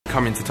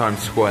come into Times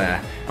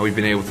Square and we've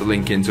been able to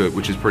link into it,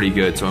 which is pretty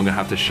good. So I'm gonna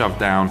have to shove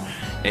down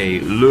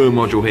a lure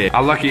module here.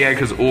 Our lucky egg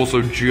has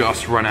also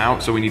just run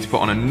out, so we need to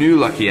put on a new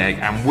lucky egg,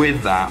 and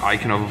with that I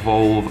can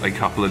evolve a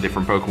couple of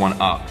different Pokemon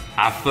up.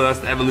 Our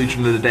first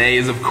evolution of the day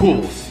is of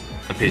course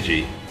a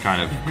Pidgey.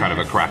 Kind of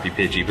a crappy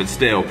Pidgey, but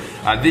still.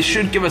 This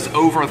should give us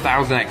over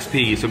 1,000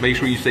 XP, so make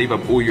sure you save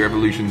up all your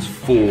evolutions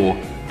for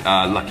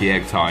lucky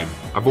egg time.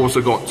 I've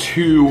also got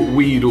 2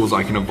 Weedles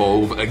I can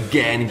evolve,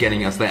 again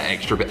getting us that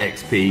extra bit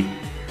XP.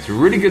 It's a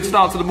really good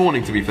start to the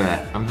morning, to be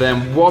fair. And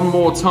then one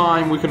more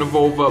time we can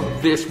evolve up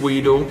this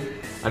Weedle,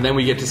 and then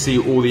we get to see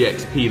all the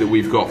XP that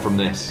we've got from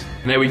this.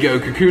 And there we go,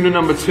 Kakuna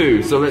number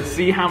 2. So let's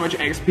see how much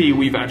XP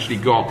we've actually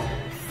got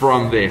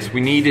from this.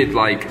 We needed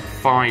like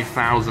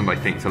 5,000, I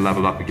think, to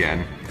level up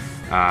again.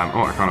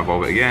 Oh, I can't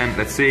evolve it again.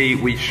 Let's see,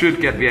 we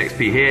should get the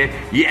XP here.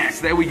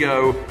 Yes, there we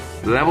go.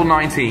 Level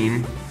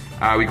 19.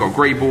 We got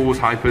Great Balls,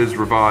 Hypers,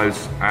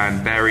 Revives,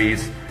 and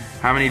Berries.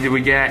 How many did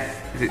we get?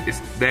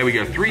 There we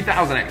go,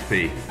 3,000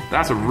 XP.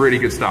 That's a really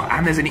good start.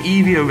 And there's an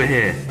Eevee over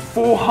here.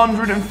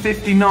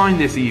 459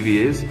 this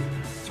Eevee is.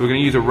 So we're gonna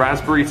use a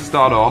Raspberry to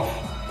start off.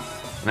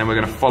 And then we're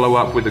gonna follow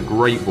up with a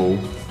Great Ball,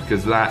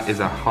 because that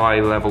is a high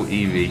level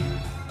Eevee.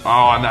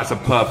 Oh, and that's a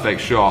perfect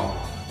shot.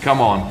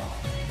 Come on.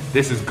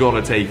 This has got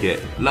to take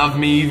it. Love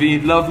me,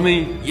 Eevee, love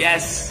me.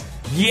 Yes,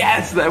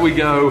 yes, there we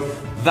go.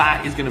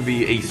 That is going to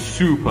be a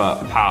super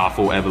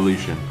powerful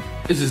evolution.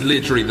 This is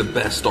literally the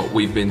best stop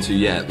we've been to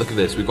yet. Look at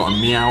this, we've got a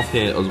Meowth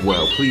here as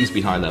well. Please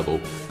be high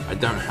level. I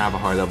don't have a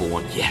high level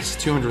one. Yes,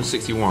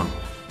 261.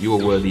 You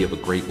are worthy of a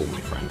Great Ball, my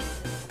friend.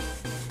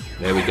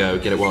 There we go,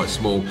 get it while it's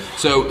small.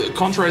 So,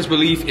 contrary to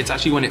belief, it's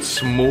actually when it's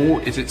small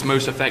is its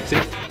most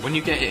effective. When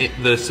you get it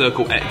the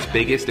circle X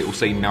biggest, it will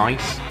say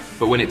nice.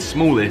 But when it's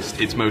smallest,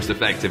 it's most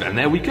effective. And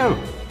there we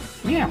go.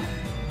 Yeah.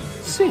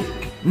 Sick.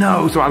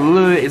 No, so our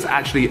lure is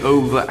actually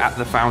over at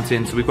the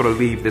fountain, so we've got to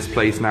leave this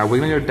place now. We're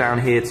going to go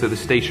down here to the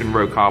Station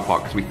Row car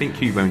park, because we think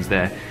Cubone's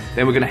there.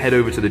 Then we're going to head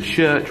over to the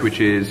church, which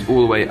is all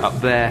the way up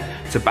there,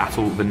 to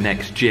battle the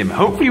next gym.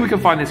 Hopefully we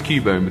can find this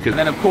Cubone, because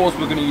then of course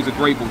we're going to use a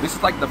Great Ball. This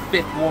is like the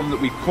 5th one that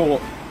we've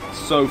caught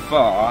so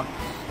far.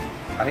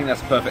 I think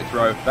that's a perfect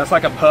throw. That's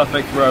like a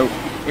perfect throw.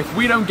 If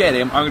we don't get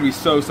him, I'm going to be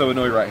so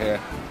annoyed right here.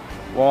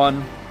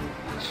 1,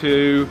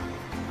 2.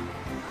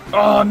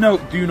 Oh no,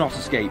 do not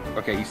escape.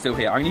 Okay, he's still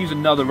here. I'm gonna use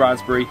another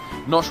Raspberry.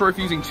 Not sure if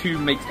using 2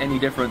 makes any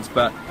difference,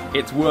 but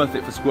it's worth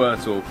it for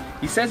Squirtle.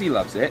 He says he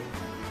loves it.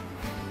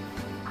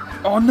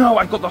 Oh no,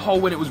 I got the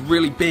hole when it was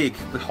really big.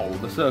 The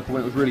circle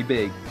when it was really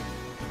big.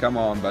 Come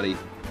on, buddy.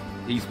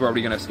 He's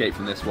probably gonna escape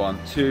from this one.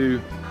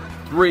 2,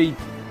 3.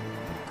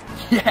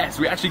 Yes,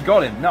 we actually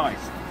got him,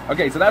 nice.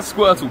 Okay, so that's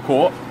Squirtle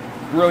caught.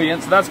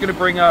 Brilliant, so that's going to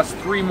bring us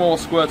 3 more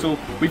Squirtle.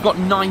 We've got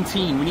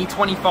 19. We need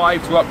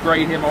 25 to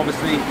upgrade him,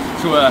 obviously,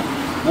 to a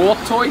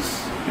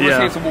Wartortoise.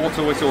 Yeah. It's a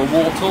Wartortoise or a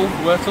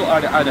Wurtle.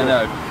 I don't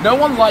know. No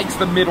one likes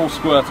the middle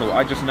Squirtle.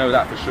 I just know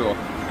that for sure.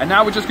 And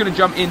now we're just going to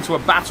jump into a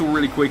battle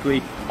really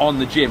quickly on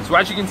the gym. So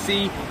as you can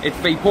see, it's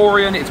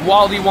Vaporeon, it's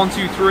Wildly 1,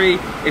 2, 3.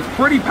 It's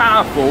pretty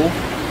powerful.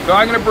 So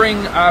I'm going to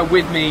bring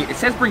with me, it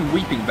says bring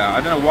Weeping Bell.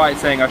 I don't know why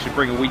it's saying I should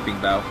bring a Weeping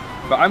Bell.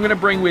 But I'm going to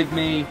bring with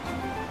me,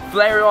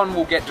 Flareon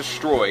will get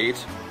destroyed.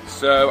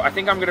 So I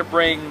think I'm going to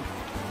bring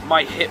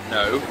my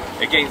Hypno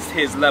against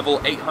his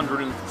level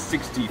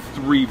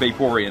 863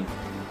 Vaporeon.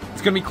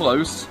 It's going to be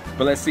close,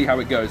 but let's see how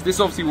it goes. This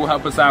obviously will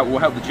help us out, will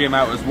help the gym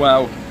out as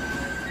well.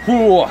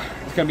 Whew,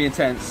 it's going to be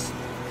intense.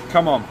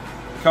 Come on,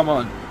 come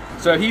on.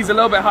 So he's a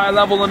little bit higher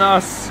level than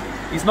us.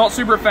 He's not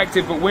super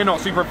effective, but we're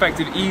not super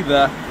effective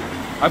either.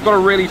 I've got to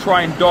really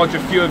try and dodge a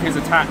few of his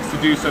attacks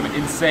to do some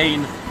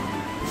insane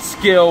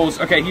skills.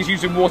 Okay, he's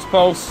using Water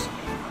Pulse.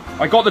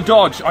 I got the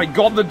dodge. I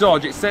got the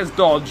dodge. It says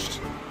dodged.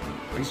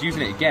 He's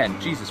using it again.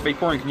 Jesus,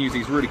 Vaporeon can use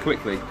these really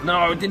quickly. No,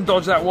 I didn't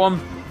dodge that one.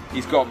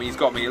 He's got me. He's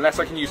got me. Unless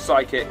I can use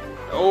Psychic.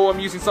 Oh, I'm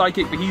using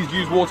Psychic, but he's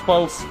used Water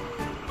Pulse.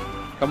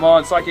 Come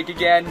on, Psychic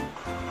again.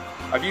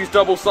 I've used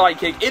double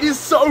Psychic. It is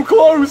so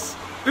close.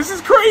 This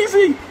is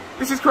crazy.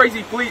 This is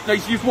crazy. Please, no,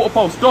 he's used Water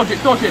Pulse. Dodge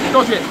it, dodge it,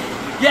 dodge it.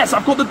 Yes,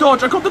 I've got the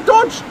dodge. I got the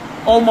dodge.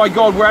 Oh my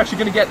god, we're actually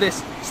going to get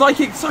this.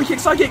 Psychic, Psychic,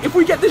 Psychic. If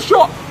we get this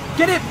shot,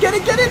 get it, get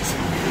it, get it.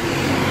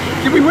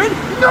 Did we win?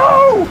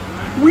 No!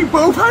 We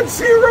both had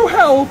 0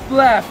 health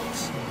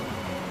left.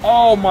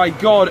 Oh my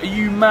god, are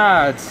you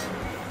mad?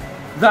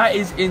 That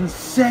is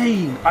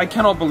insane. I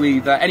cannot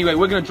believe that. Anyway,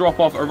 we're going to drop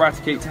off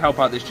Eradicate to help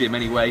out this gym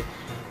anyway.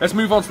 Let's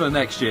move on to the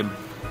next gym.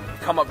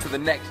 Come up to the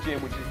next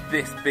gym, which is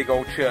this big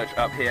old church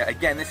up here.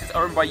 Again, this is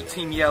owned by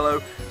Team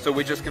Yellow, so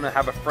we're just going to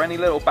have a friendly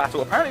little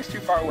battle. Apparently it's too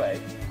far away,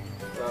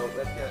 so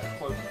let's get as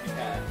close as we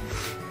can.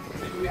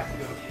 Maybe we have to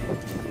go here.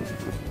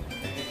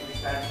 Maybe we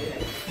stand here.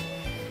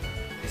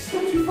 It's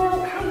still too far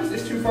away. How is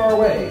this too far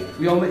away?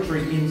 We are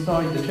literally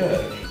inside the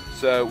church.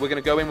 So we're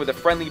going to go in with a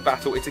friendly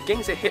battle. It's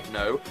against a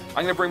Hypno.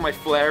 I'm going to bring my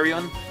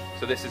Flareon,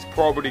 so this is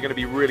probably going to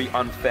be really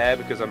unfair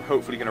because I'm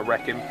hopefully going to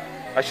wreck him.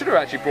 I should have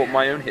actually brought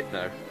my own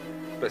Hypno,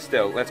 but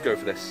still, let's go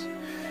for this.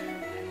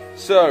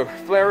 So,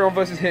 Flareon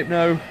versus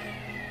Hypno.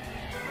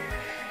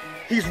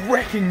 He's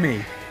wrecking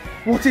me.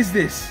 What is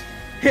this?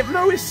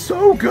 Hypno is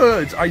so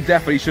good. I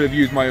definitely should have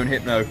used my own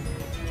Hypno.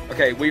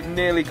 Okay, we've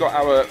nearly got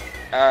our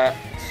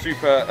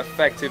super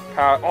effective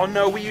power. Oh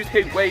no, we used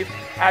Heat Wave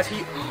as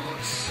he...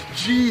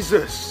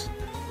 Jesus.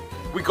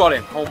 We got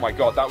him. Oh my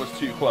god, that was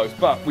too close.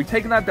 But we've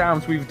taken that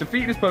down, so we've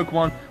defeated this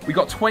Pokemon. We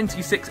got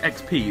 26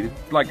 XP,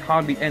 like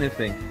hardly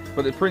anything.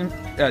 But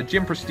the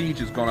gym prestige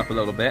has gone up a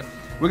little bit.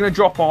 We're going to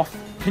drop off.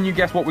 Can you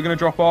guess what we're going to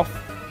drop off?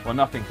 Well,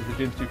 nothing, because the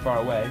gym's too far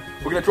away.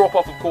 We're going to drop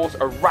off, of course,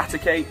 a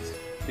Raticate,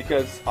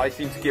 because I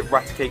seem to give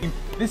Raticate.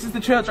 This is the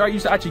church I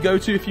used to actually go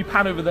to. If you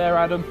pan over there,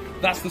 Adam,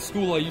 that's the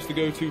school I used to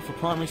go to for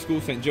primary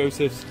school, St.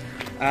 Joseph's,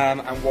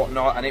 and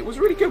whatnot. And it was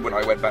really good when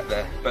I went back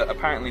there. But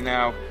apparently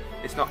now,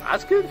 it's not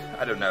as good.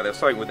 I don't know. They're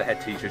fighting with the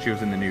head teacher. She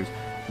was in the news.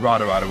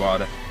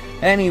 Rada.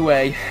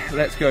 Anyway,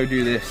 let's go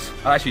do this.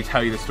 I'll actually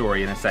tell you the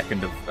story in a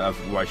second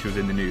of why she was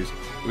in the news.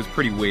 It was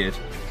pretty weird.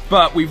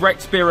 But we've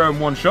wrecked Spearow in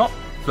one shot,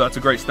 so that's a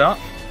great start.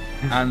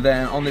 And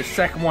then on this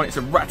second one, it's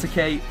a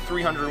Raticate,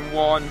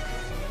 301.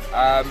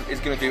 It's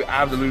going to do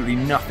absolutely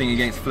nothing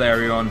against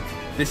Flareon.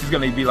 This is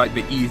going to be like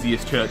the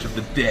easiest church of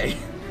the day.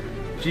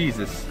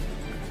 Jesus.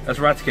 That's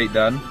Raticate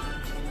done.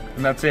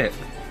 And that's it.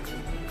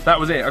 That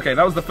was it. Okay,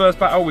 that was the first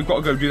battle. We've got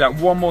to go do that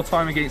one more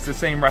time against the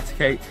same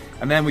Raticate,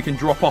 and then we can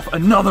drop off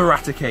another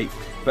Raticate.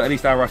 But at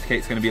least our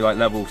Raticate's going to be like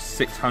level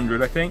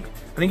 600, I think.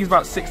 I think he's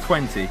about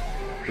 620,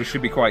 which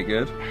should be quite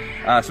good.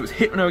 So it's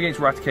Hypno against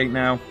Raticate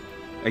now.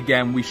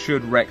 Again, we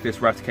should wreck this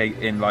Raticate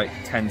in like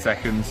 10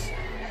 seconds.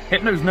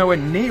 Hypno's nowhere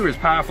near as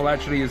powerful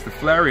actually as the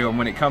Flareon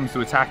when it comes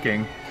to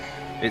attacking,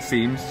 it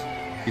seems.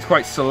 He's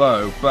quite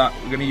slow, but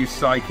we're going to use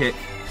Psychic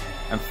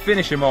and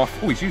finish him off.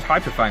 Oh, he's used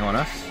Hyper Fang on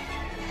us.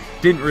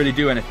 Didn't really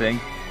do anything.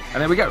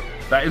 And there we go.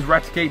 That is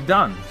Raticate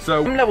done.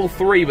 So I'm level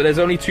 3, but there's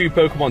only 2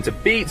 Pokemon to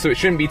beat, so it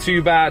shouldn't be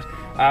too bad.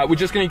 We're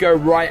just going to go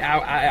right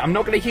out at it. I'm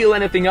not going to heal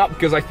anything up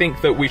because I think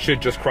that we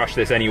should just crush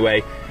this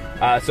anyway.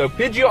 So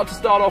Pidgeot to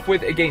start off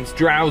with against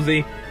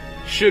Drowsy.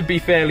 Should be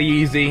fairly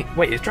easy.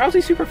 Wait, is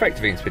Drowsy super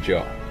effective against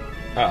Pidgeot?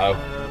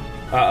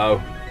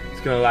 Uh-oh.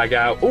 It's going to lag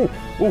out. Oh.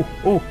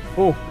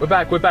 We're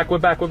back.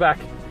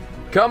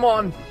 Come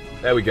on.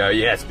 There we go.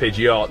 Yes,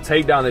 Pidgeot.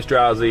 Take down this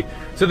Drowsy.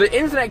 So the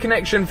internet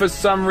connection, for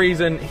some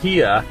reason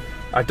here,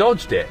 I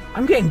dodged it.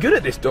 I'm getting good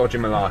at this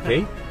dodging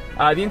malarkey.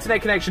 The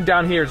internet connection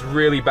down here is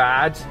really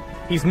bad.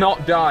 He's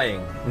not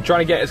dying. I'm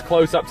trying to get as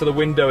close up to the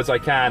window as I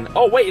can.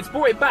 Oh, wait, it's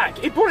brought it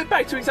back. It brought it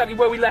back to exactly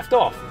where we left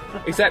off.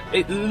 Except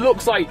it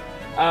looks like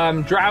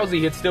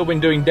Drowsy had still been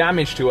doing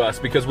damage to us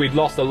because we'd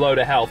lost a load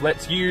of health.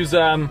 Let's use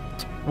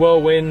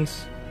Whirlwind.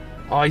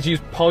 Oh, he's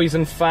used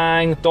Poison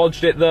Fang.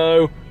 Dodged it,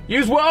 though.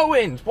 Use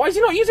Whirlwind! Why is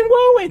he not using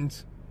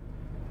Whirlwind?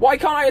 Why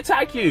can't I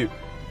attack you?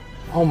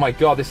 Oh my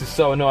god, this is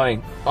so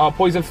annoying. Oh,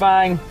 Poison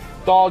Fang.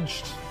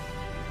 Dodged.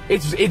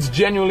 It's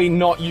genuinely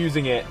not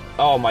using it.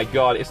 Oh my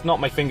god, it's not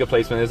my finger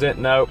placement, is it?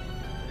 No.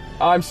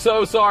 I'm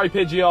so sorry,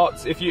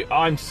 Pidgeot.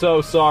 I'm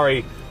so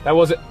sorry. That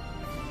wasn't...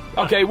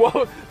 Okay,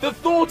 well, the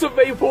thought of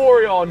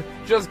Vaporeon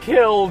just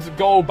killed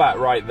Golbat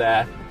right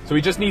there. So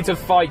we just need to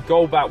fight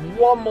Golbat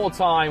one more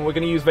time. We're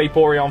going to use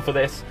Vaporeon for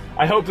this.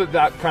 I hope that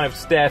that kind of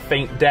stare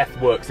feint death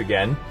works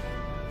again.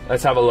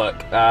 Let's have a look.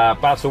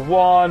 Battle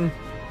 1.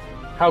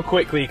 How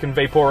quickly can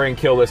Vaporeon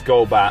kill this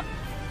Golbat?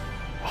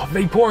 Oh,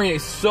 Vaporeon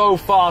is so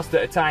fast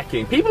at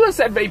attacking. People have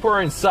said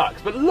Vaporeon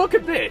sucks, but look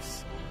at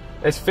this.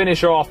 Let's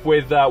finish off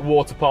with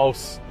Water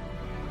Pulse.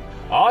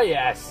 Oh,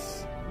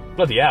 yes.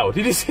 Bloody hell,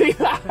 did you see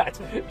that?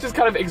 It just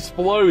kind of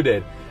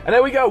exploded. And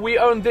there we go, we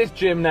own this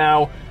gym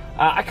now.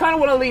 I kind of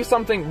want to leave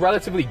something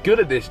relatively good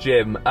at this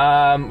gym.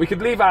 We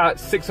could leave out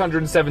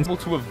 607.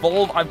 To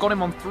evolve, I've got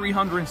him on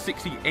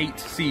 368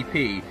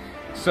 CP.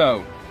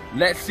 So,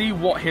 let's see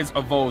what his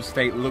evolved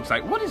state looks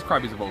like. What is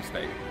Krabby's evolved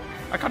state?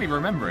 I can't even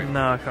remember it.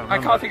 No, I can't remember.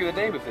 I can't think of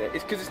the name of it.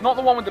 It's because it's not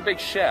the one with the big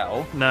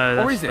shell. No,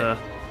 that's or is it?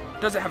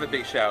 Does it have a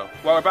big shell?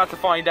 Well, we're about to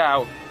find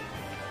out.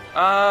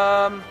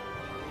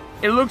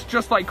 It looks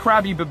just like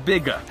Krabby, but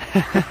bigger.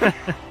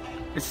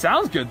 It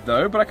sounds good,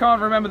 though, but I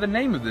can't remember the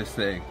name of this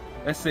thing.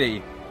 Let's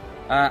see.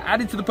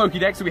 Added to the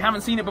Pokédex, so we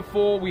haven't seen it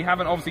before. We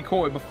haven't obviously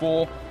caught it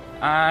before.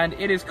 And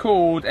it is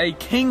called a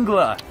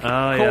Kingler. Oh,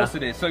 of course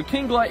it is. So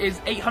Kingler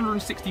is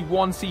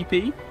 861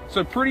 CP,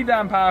 so pretty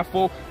damn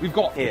powerful. We've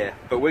got here,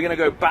 but we're going to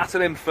go battle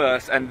him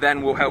first, and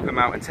then we'll help him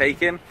out and take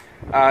him.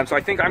 So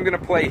I think I'm going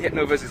to play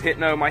Hypno versus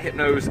Hypno. My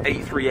Hypno's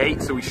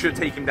 838, so we should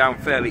take him down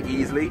fairly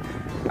easily.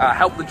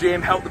 Help the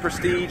gym, help the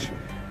prestige,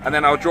 and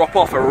then I'll drop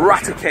off a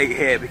Raticate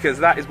here, because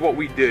that is what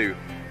we do.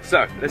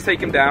 So, let's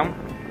take him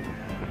down.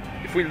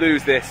 If we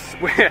lose this,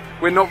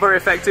 we're not very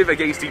effective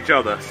against each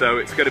other, so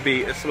it's going to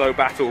be a slow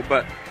battle.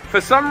 But for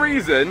some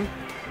reason,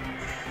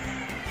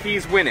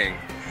 he's winning.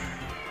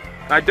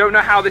 I don't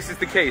know how this is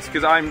the case,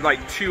 because I'm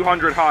like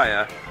 200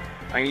 higher.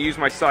 I'm going to use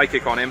my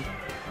Psychic on him.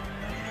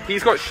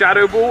 He's got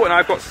Shadow Ball, and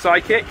I've got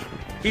Psychic.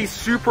 He's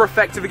super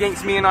effective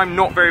against me, and I'm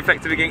not very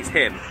effective against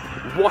him.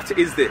 What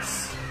is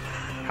this?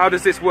 How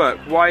does this work?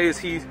 Why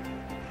is this?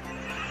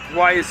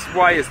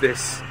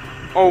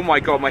 Oh my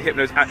god, my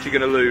Hypno's actually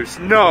going to lose.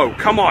 No,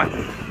 come on.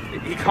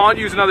 He can't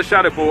use another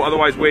Shadow Ball,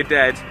 otherwise we're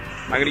dead.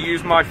 I'm going to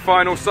use my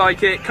final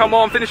Psychic. Come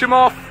on, finish him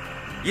off.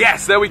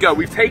 Yes, there we go.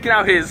 We've taken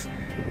out his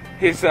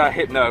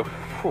Hypno.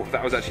 Whew,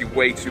 that was actually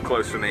way too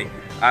close for me.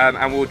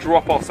 And we'll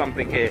drop off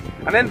something here.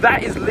 And then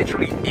that is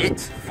literally it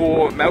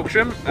for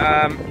Melksham.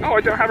 Oh,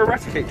 I don't have a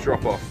Raticate to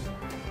drop off.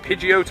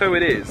 Pidgeotto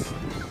it is.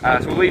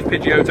 So we'll leave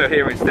Pidgeotto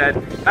here instead.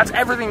 That's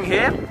everything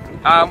here.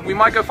 We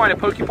might go find a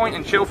Pokepoint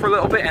and chill for a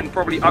little bit and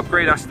probably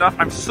upgrade our stuff.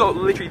 I'm so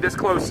literally this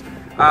close.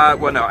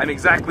 Well, no, I'm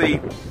exactly,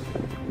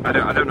 I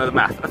don't know the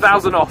math,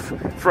 1,000 off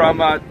from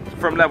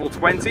level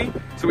 20.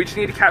 So we just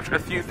need to capture a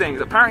few things.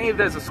 Apparently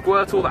there's a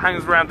Squirtle that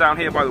hangs around down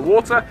here by the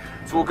water.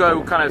 So we'll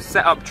go kind of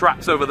set up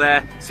traps over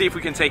there, see if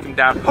we can take him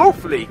down.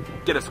 Hopefully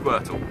get a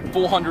Squirtle.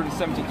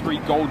 473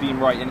 Goldeen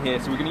right in here.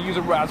 So we're going to use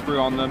a Raspberry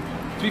on them.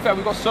 To be fair,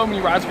 we've got so many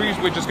Raspberries,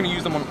 we're just going to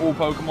use them on all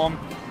Pokemon.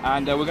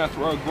 And we're going to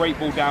throw a Great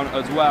Ball down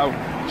as well.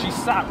 She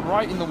sat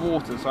right in the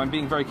water, so I'm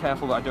being very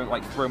careful that I don't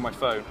like throw my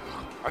phone.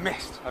 I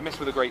missed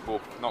with a Great Ball.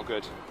 Not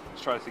good.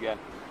 Let's try this again.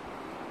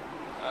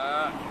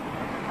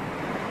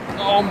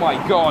 Oh my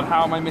god,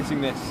 how am I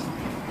missing this?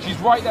 She's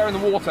right there in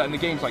the water and the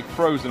game's like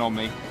frozen on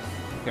me.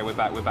 Okay, we're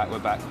back.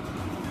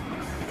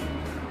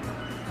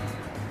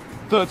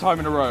 Third time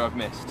in a row I've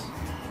missed.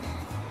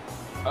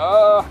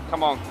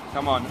 Come on.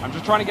 I'm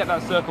just trying to get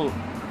that circle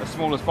as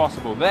small as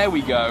possible. There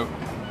we go.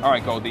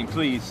 Alright, Goldeen,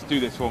 please do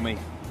this for me.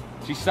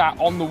 She sat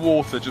on the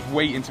water just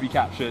waiting to be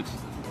captured.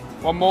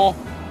 One more.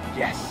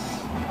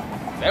 Yes.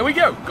 There we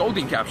go.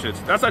 Goldeen captured.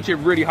 That's actually a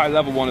really high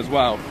level one as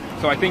well.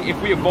 So I think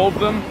if we evolve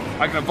them,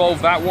 I can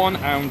evolve that one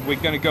and we're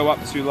going to go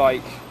up to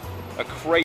like a crazy